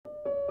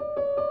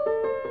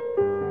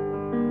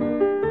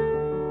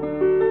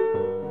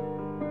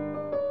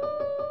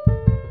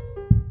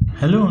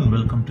Hello and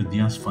welcome to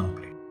Diya's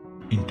Funplay.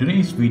 In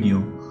today's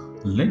video,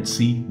 let's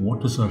see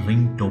what is a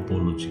ring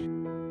topology.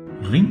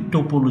 Ring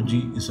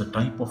topology is a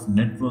type of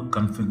network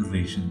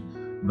configuration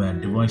where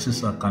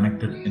devices are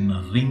connected in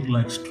a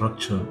ring-like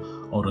structure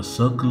or a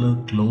circular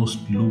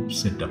closed-loop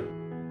setup.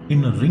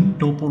 In a ring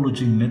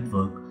topology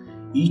network,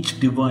 each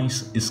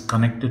device is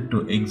connected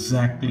to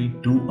exactly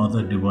two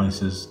other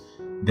devices,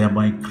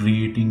 thereby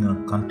creating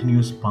a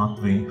continuous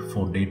pathway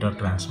for data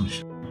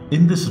transmission.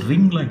 In this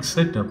ring-like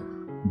setup,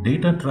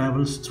 data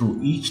travels through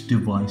each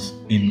device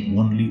in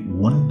only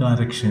one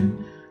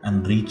direction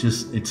and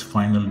reaches its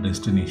final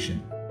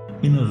destination.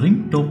 In a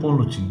ring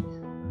topology,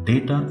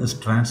 data is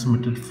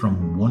transmitted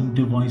from one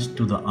device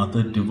to the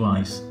other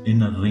device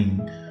in a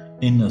ring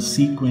in a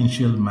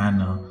sequential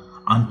manner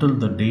until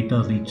the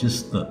data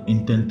reaches the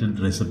intended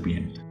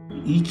recipient.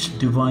 Each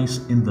device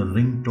in the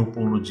ring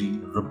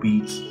topology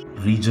repeats,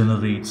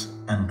 regenerates,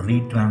 and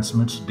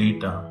retransmits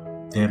data,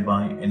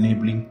 thereby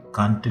enabling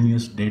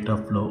continuous data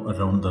flow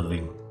around the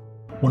ring.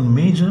 One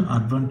major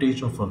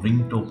advantage of a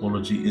ring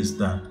topology is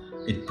that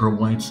it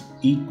provides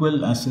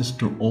equal access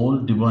to all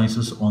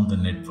devices on the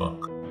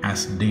network.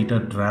 As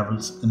data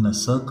travels in a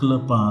circular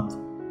path,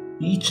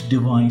 each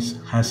device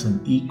has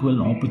an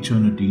equal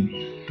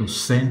opportunity to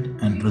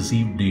send and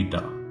receive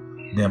data,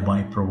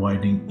 thereby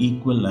providing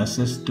equal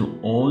access to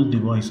all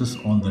devices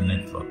on the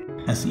network.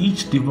 As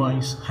each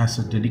device has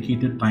a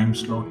dedicated time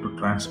slot to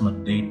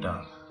transmit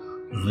data,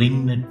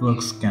 ring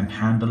networks can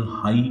handle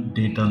high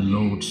data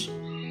loads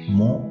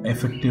more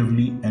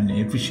effectively and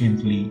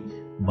efficiently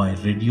by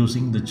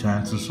reducing the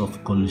chances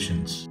of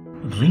collisions.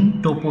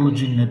 Ring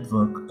topology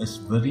network is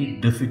very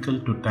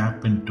difficult to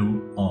tap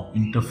into or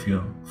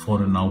interfere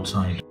for an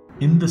outsider.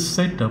 In this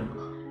setup,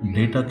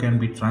 data can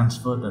be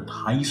transferred at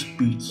high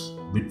speeds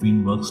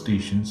between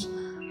workstations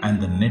and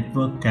the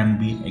network can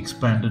be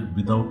expanded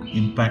without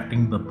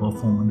impacting the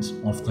performance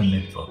of the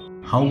network.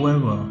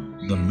 However,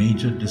 the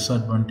major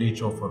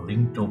disadvantage of a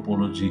ring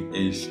topology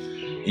is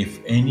if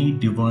any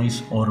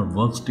device or a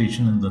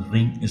workstation in the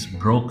ring is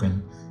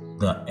broken,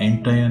 the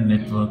entire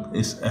network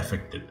is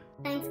affected.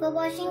 Thanks for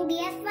watching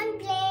DS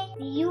Funplay.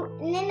 See you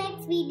in the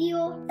next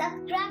video.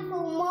 Subscribe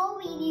for more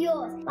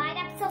videos. Why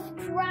not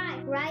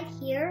subscribe right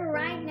here,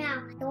 right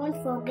now. Don't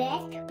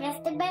forget, press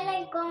the bell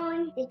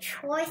icon. The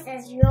choice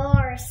is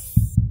yours.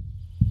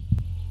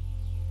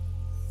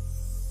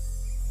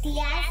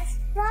 DS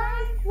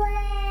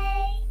Funplay.